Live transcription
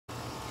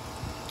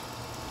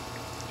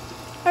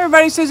Hi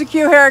everybody, Susie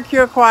Q here at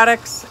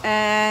QueAquatics,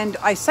 and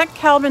I set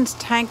Calvin's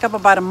tank up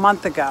about a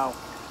month ago.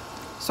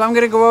 So I'm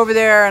going to go over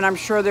there and I'm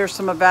sure there's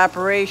some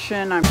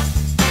evaporation.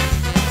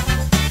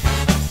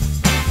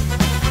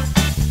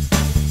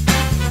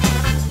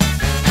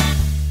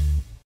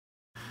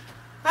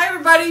 Hi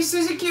everybody,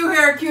 Susie Q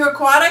here at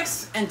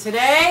QueAquatics, and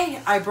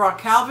today I brought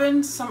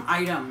Calvin some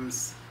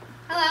items.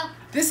 Hello.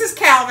 This is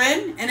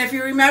Calvin, and if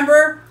you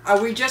remember,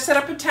 we just set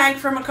up a tank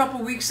from a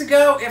couple weeks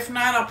ago. If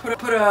not, I'll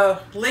put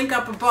a link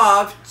up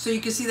above so you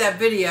can see that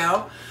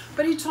video.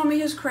 But he told me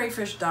his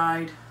crayfish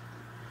died.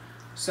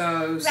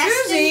 So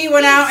Susie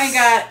went out and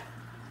got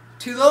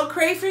 2 little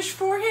crayfish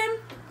for him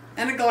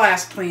and a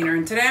glass cleaner.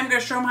 And today I'm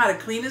going to show him how to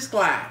clean his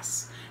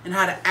glass and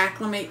how to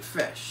acclimate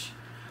fish.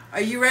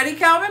 Are you ready,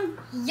 Calvin?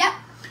 Yep.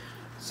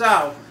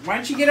 So, why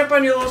don't you get up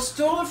on your little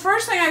stool? The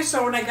first thing I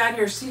saw when I got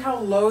here, see how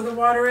low the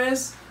water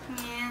is?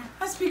 Yeah.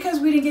 That's because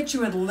we didn't get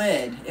you a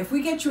lid. If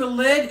we get you a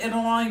lid, it'll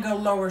only go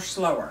lower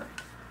slower.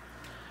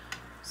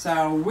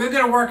 So we're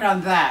going to work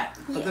on that.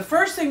 Yeah. But the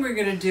first thing we're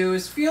going to do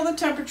is feel the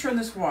temperature in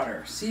this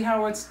water. See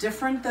how it's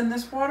different than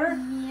this water?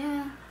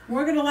 Yeah.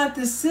 We're going to let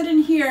this sit in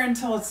here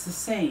until it's the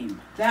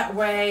same. That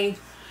way,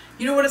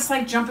 you know what it's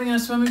like jumping in a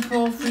swimming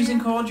pool,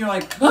 freezing cold? You're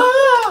like,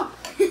 ah!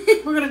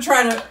 We're going to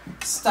try to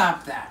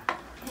stop that.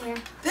 Here.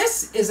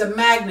 This is a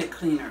magnet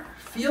cleaner.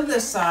 Feel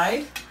this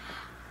side.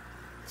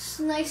 It's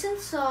nice and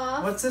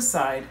soft. What's this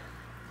side?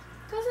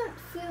 Doesn't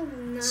feel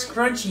nice.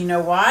 Scrunchy. You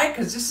know why?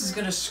 Because this is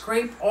going to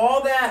scrape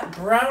all that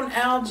brown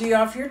algae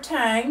off your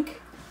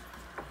tank.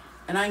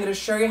 And I'm going to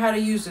show you how to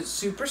use it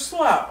super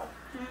slow.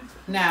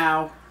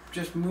 Now,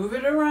 just move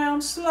it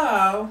around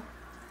slow.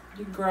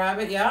 You grab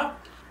it, yep.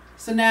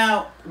 So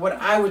now, what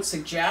I would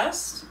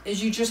suggest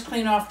is you just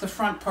clean off the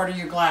front part of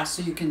your glass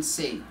so you can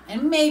see.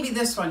 And maybe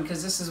this one,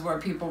 because this is where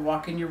people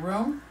walk in your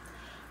room.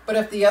 But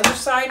if the other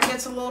side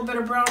gets a little bit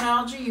of brown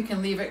algae, you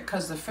can leave it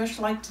because the fish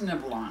like to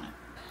nibble on it.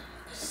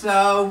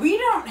 So we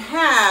don't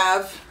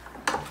have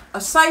a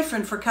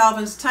siphon for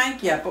Calvin's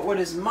tank yet, but what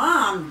his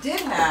mom did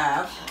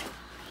have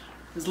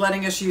is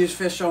letting us use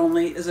fish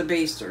only as a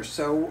baster.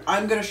 So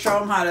I'm going to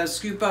show him how to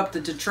scoop up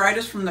the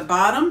detritus from the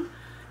bottom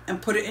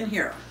and put it in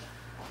here.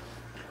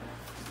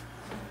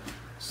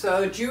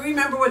 So do you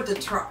remember what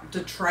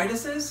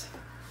detritus is?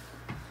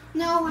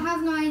 No, I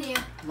have no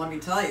idea. Let me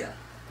tell you.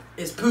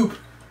 It's poop.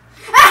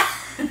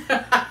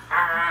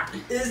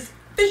 Is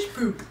fish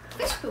poop.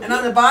 Fish poop. And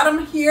on the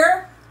bottom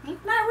here, not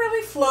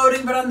really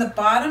floating, but on the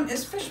bottom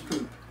is fish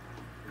poop.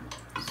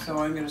 So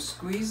I'm going to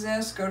squeeze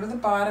this, go to the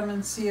bottom,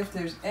 and see if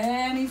there's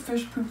any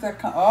fish poop that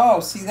comes. Oh,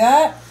 see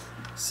that?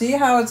 See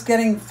how it's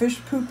getting fish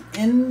poop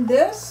in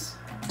this?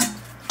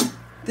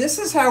 This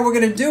is how we're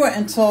going to do it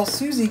until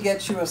Susie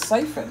gets you a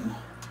siphon.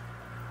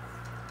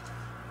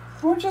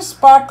 We'll just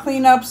spot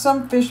clean up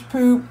some fish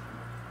poop.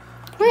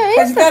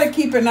 Because you got to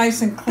keep it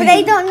nice and clean. But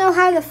I don't know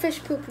how the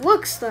fish poop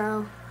looks,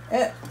 though.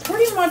 It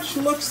pretty much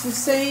looks the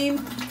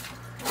same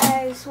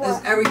As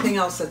everything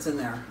else that's in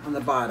there on the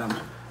bottom.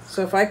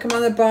 So if I come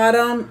on the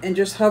bottom and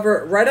just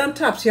hover right on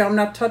top, see how I'm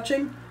not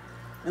touching?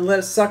 And let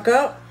it suck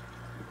up.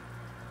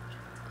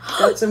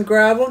 Got some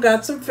gravel,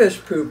 got some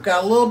fish poop,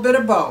 got a little bit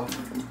of both.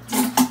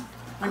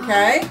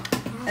 Okay?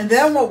 And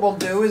then what we'll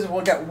do is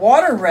we'll get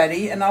water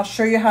ready, and I'll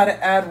show you how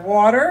to add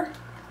water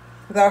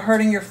without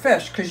hurting your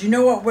fish. Because you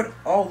know what would,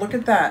 oh, look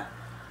at that.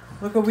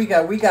 Look what we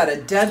got. We got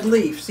a dead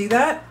leaf. See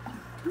that?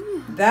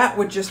 That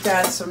would just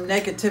add some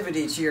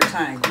negativity to your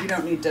tank. We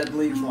don't need dead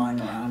leaves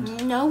lying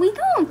around. No, we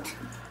don't.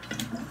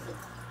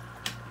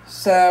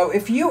 So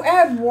if you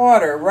add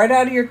water right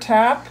out of your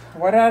tap,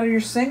 right out of your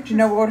sink, do you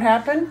know what would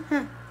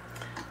happen?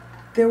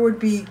 There would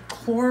be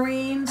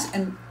chlorines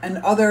and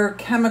other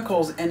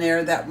chemicals in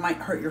there that might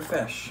hurt your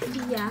fish.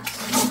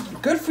 Yes.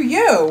 Good for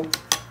you.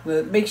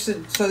 It makes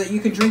it so that you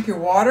can drink your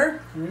water,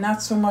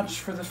 not so much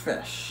for the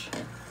fish.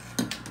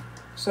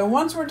 So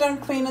once we're done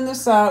cleaning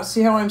this out,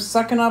 see how I'm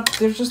sucking up?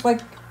 There's just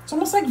like, it's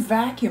almost like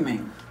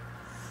vacuuming.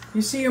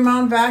 You see your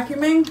mom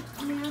vacuuming?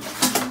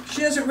 Yeah.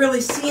 She doesn't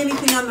really see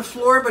anything on the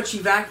floor, but she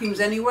vacuums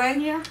anyway.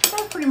 Yeah.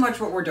 That's pretty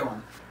much what we're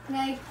doing.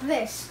 Like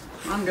this.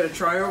 I'm going to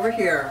try over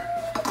here.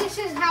 This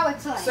is how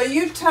it's like. So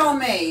you tell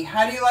me,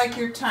 how do you like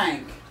your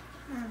tank?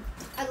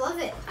 I love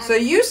it. So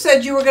you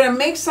said you were going to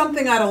make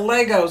something out of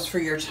Legos for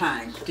your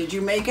tank. Did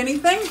you make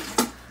anything?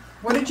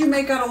 What did you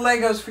make out of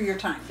Legos for your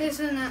tank? There's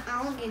an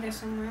alligator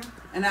somewhere.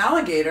 An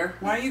alligator?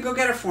 Why don't you go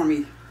get it for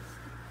me?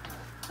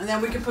 And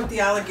then we can put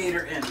the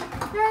alligator in.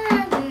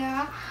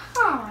 Yeah.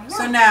 Oh, no.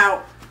 So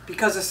now,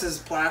 because this is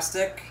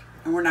plastic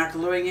and we're not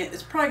gluing it,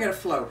 it's probably going to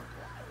float.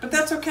 But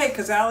that's okay,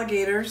 because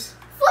alligators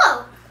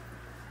Whoa!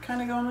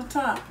 kind of go on the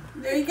top.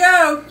 There you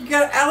go. You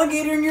got an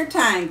alligator in your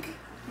tank.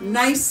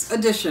 Nice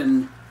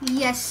addition.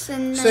 Yes,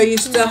 and So you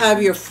still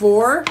have your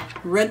 4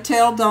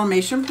 red-tailed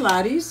Dalmatian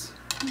platies.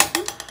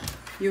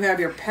 You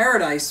have your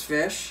paradise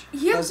fish.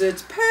 Yep. Because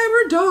it's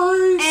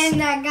paradise. And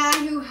that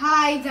guy who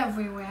hides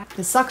everywhere.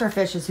 The sucker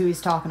fish is who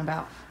he's talking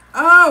about.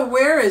 Oh,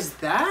 where is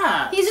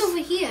that? He's over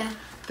here.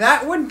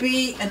 That would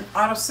be an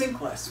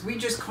autosynclus. We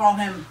just call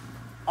him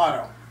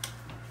Otto.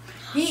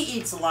 He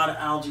eats a lot of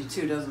algae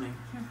too, doesn't he?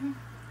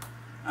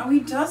 Oh, he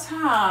does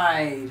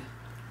hide.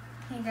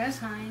 He does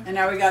hide. And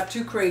now we got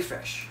 2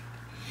 crayfish.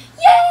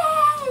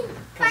 Yay!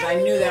 Because I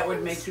knew that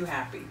would make you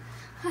happy.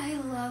 I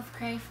love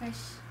crayfish.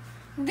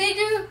 They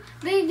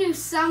do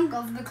some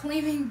of the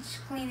cleaning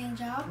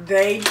job.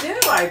 They do,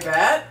 I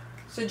bet.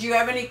 So do you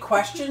have any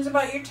questions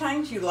about your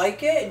tank? Do you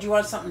like it? Do you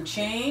want something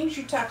changed?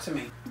 You talk to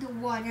me. The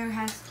water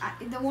has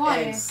the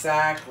water.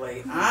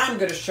 Exactly. I'm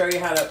going to show you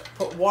how to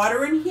put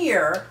water in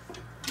here.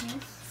 Yes.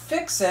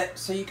 Fix it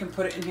so you can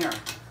put it in here.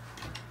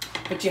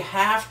 But you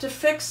have to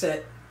fix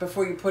it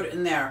before you put it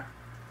in there.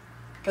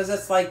 Because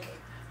it's like,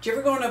 do you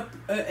ever go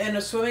in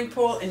a swimming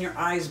pool and your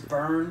eyes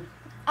burn?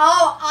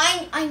 Oh,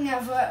 I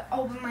never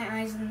open my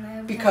eyes in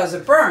there. Because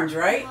it burns,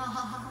 right?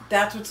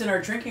 That's what's in our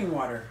drinking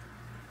water.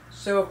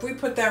 So if we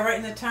put that right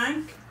in the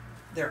tank,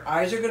 their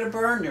eyes are going to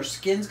burn, their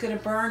skin's going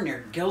to burn,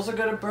 their gills are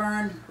going to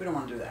burn. We don't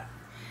want to do that.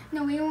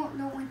 No, we don't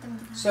want them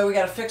to burn. So we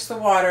got to fix the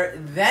water,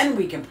 then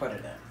we can put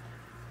it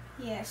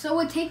in. Yeah, so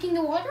we're taking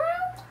the water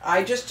out?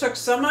 I just took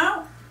some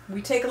out.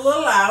 We take a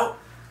little out,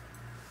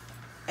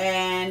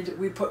 and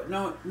we put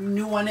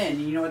new one in.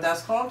 You know what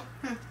that's called?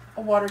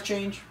 A water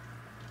change.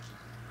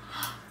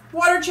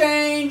 Water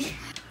change!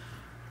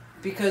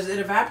 Because it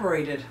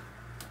evaporated.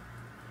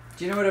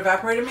 Do you know what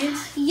evaporated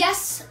means?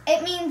 Yes,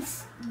 it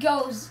means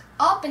goes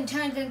up and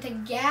turns into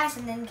gas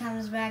and then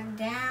comes back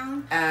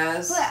down.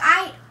 As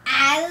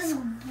As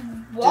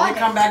water. Did it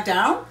come back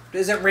down?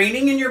 Is it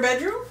raining in your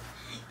bedroom?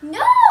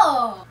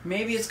 No.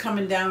 Maybe it's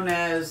coming down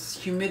as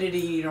humidity,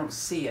 you don't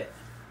see it.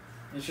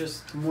 It's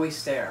just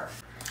moist air.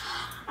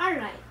 All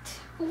right.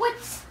 What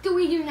do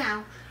we do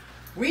now?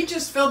 We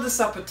just filled this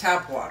up with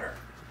tap water.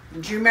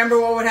 Do you remember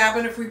what would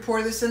happen if we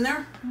pour this in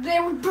there? They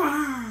would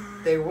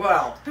burn. They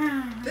will.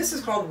 This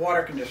is called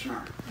water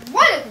conditioner.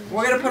 What?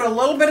 We're going to put a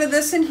little bit of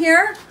this in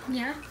here.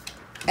 Yeah.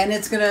 And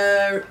it's going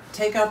to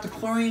take out the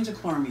chlorines and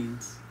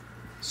chloramines.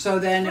 So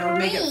then it will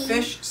make it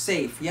fish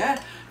safe.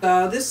 Yeah.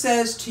 This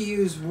says to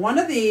use one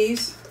of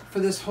these for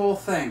this whole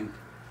thing.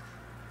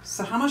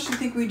 So how much do you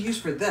think we'd use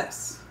for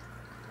this?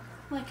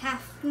 Like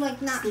half,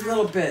 like not Just a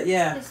little bit,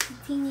 yeah. Just a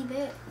teeny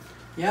bit.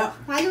 Yep.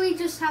 Why do we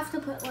just have to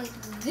put like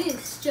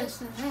this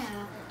just in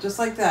there? Just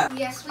like that.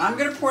 Yes. I'm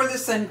going to pour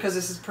this in because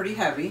this is pretty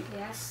heavy.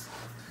 Yes.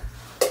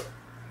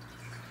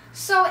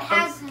 So it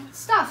has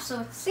stuff, so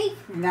it's safe.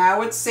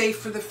 Now it's safe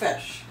for the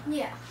fish.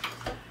 Yeah.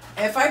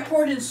 If I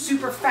pour it in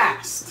super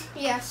fast,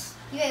 Yes.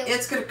 Yeah.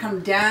 it's going to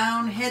come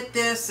down, hit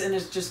this, and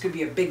it's just going to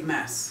be a big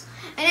mess.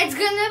 And it's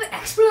gonna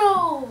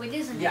explode,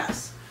 isn't it?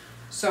 Yes.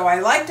 So I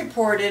like to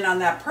pour it in on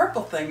that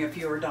purple thing if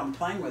you were done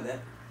playing with it.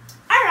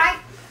 All right.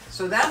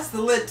 So that's the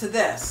lid to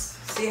this.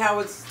 See how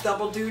it's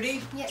double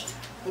duty? Yes.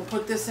 We'll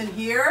put this in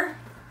here.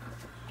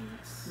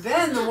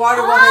 Then the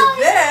water will hit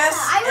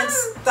this and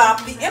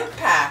stop the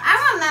impact.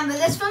 I remember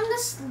this from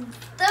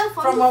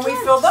From when we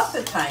filled up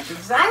the tank,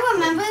 exactly. I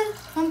remember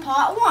from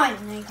part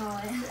 1, they call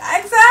it.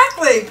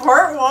 Exactly,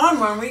 part 1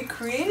 when we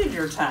created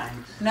your tank.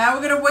 Now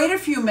we're going to wait a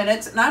few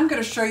minutes and I'm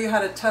going to show you how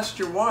to test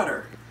your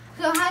water.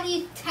 So how do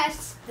you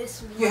test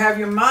this one? You have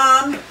your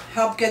mom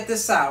help get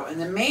this out.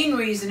 And the main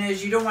reason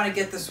is you don't want to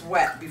get this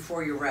wet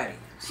before you're ready.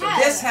 So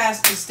this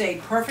has to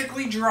stay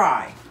perfectly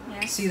dry.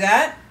 Yes. See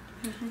that?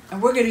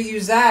 And we're going to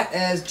use that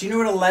as, do you know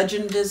what a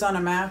legend is on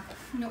a map?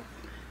 Nope.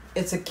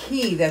 It's a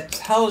key that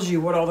tells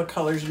you what all the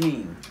colors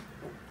mean.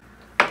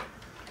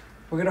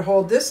 We're going to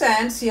hold this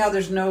end. See how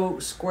there's no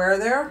square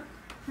there?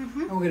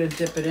 And we're going to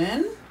dip it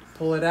in,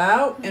 pull it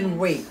out, and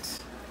wait.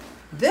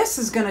 This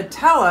is going to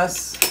tell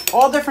us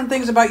all different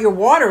things about your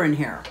water in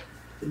here.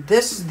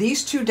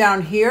 These two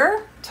down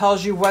here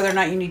tells you whether or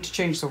not you need to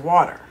change the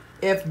water.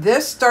 If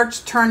this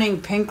starts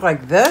turning pink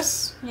like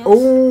this,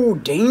 oh,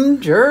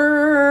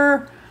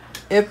 danger.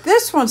 If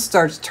this one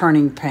starts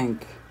turning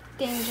pink,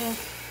 Danger.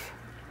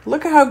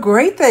 look at how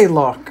great they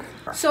look.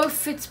 So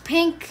if it's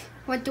pink,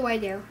 what do I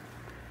do?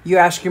 You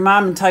ask your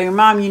mom and tell your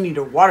mom you need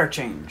a water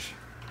change.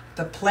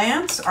 The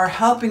plants are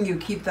helping you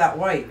keep that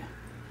white.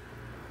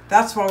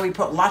 That's why we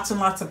put lots and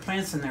lots of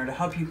plants in there to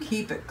help you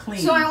keep it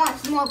clean. So I want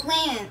some more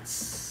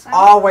plants.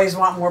 Always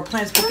want more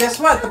plants. But guess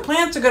what? The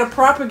plants are going to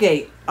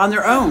propagate on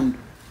their own.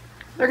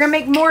 They're going to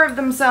make more of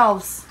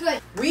themselves.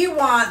 Good. We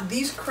want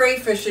these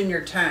crayfish in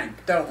your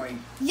tank, don't we?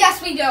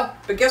 Yes, we do.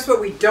 But guess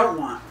what we don't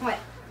want? What?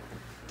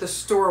 To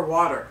store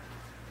water.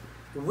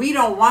 We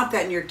don't want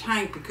that in your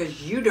tank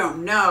because you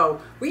don't know.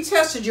 We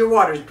tested your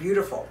water. It's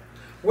beautiful.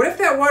 What if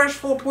that water's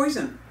full of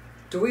poison?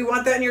 Do we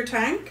want that in your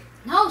tank?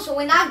 No, so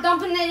we're not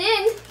dumping it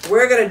in.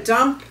 We're going to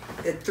dump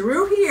it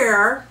through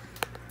here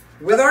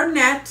with our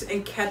net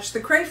and catch the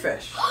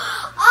crayfish.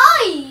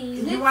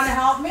 You want to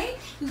help me?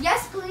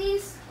 Yes,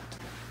 please.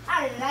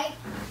 Alright.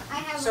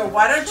 So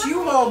why don't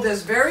you hold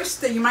this very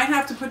still. You might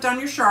have to put down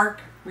your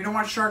shark. We don't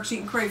want sharks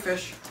eating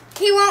crayfish.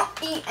 He won't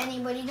eat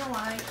anybody, don't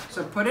worry.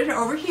 So put it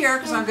over here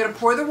because I'm going to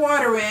pour the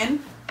water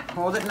in.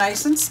 Hold it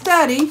nice and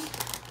steady.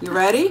 You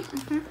ready?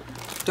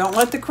 Don't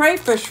let the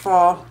crayfish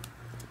fall.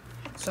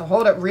 So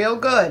hold it real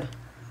good.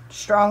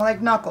 Strong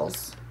like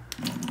knuckles.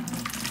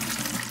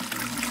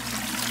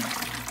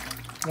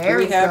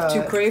 Very Do we have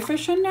good. 2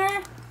 crayfish in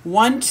there?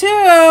 1,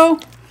 2.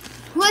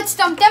 Let's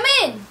dump them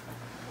in.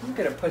 I'm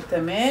gonna put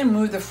them in.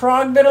 Move the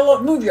frog bit a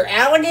little. Move your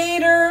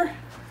alligator.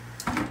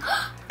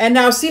 And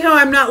now see how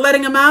I'm not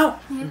letting them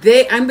out?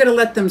 I'm gonna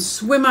let them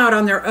swim out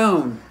on their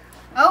own.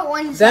 Oh,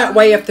 one's That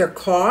way, if they're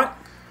caught,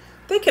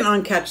 they can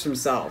uncatch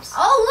themselves.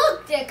 Oh,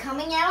 look, they're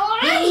coming out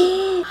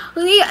already.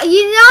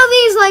 You know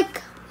these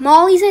like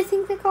mollies, I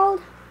think they're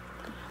called.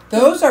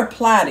 Those are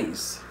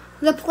platies.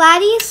 The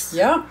platies.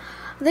 Yeah.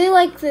 They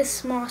like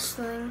this moss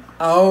thing.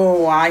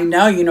 Oh, I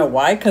know. You know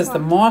why? Because the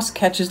moss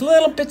catches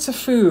little bits of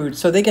food,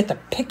 so they get to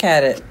pick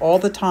at it all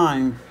the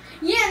time.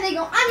 Yeah, and they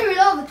go under it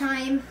all the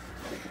time.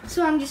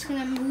 So I'm just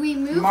going to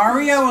remove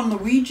Mario and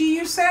Luigi,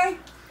 you say?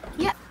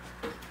 Yeah.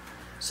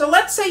 So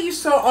let's say you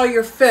saw all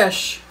your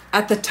fish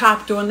at the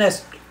top doing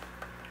this.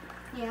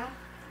 Yeah.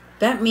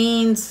 That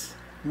means,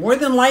 more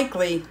than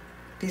likely,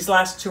 these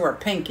last two are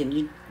pink and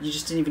you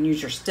just didn't even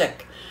use your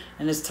stick.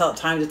 And it's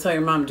time to tell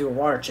your mom to do a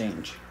water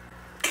change.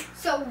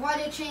 So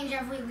water change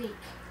every week?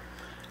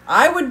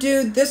 I would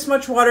do this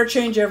much water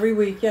change every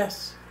week,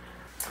 yes.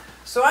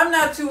 So I'm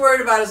not too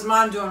worried about his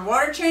mom doing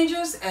water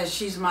changes, as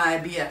she's my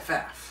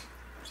BFF.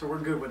 So we're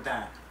good with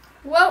that.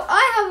 Well,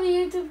 I have a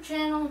YouTube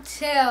channel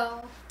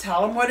too.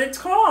 Tell them what it's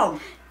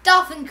called.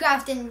 Dolphin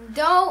Crafting.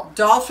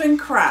 Dolphin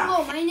Craft.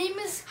 Hello, my name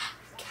is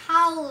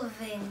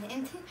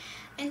Calvin,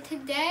 and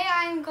today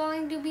I'm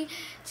going to be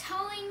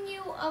telling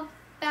you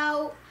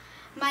about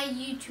my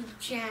YouTube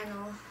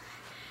channel.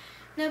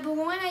 Number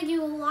one, I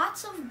do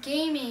lots of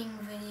gaming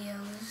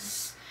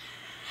videos.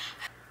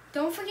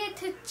 Don't forget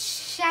to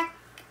check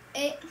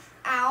it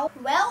out.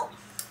 Well,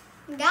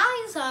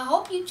 guys, I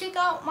hope you check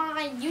out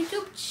my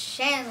YouTube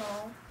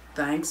channel.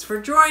 Thanks for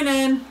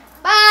joining.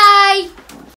 Bye!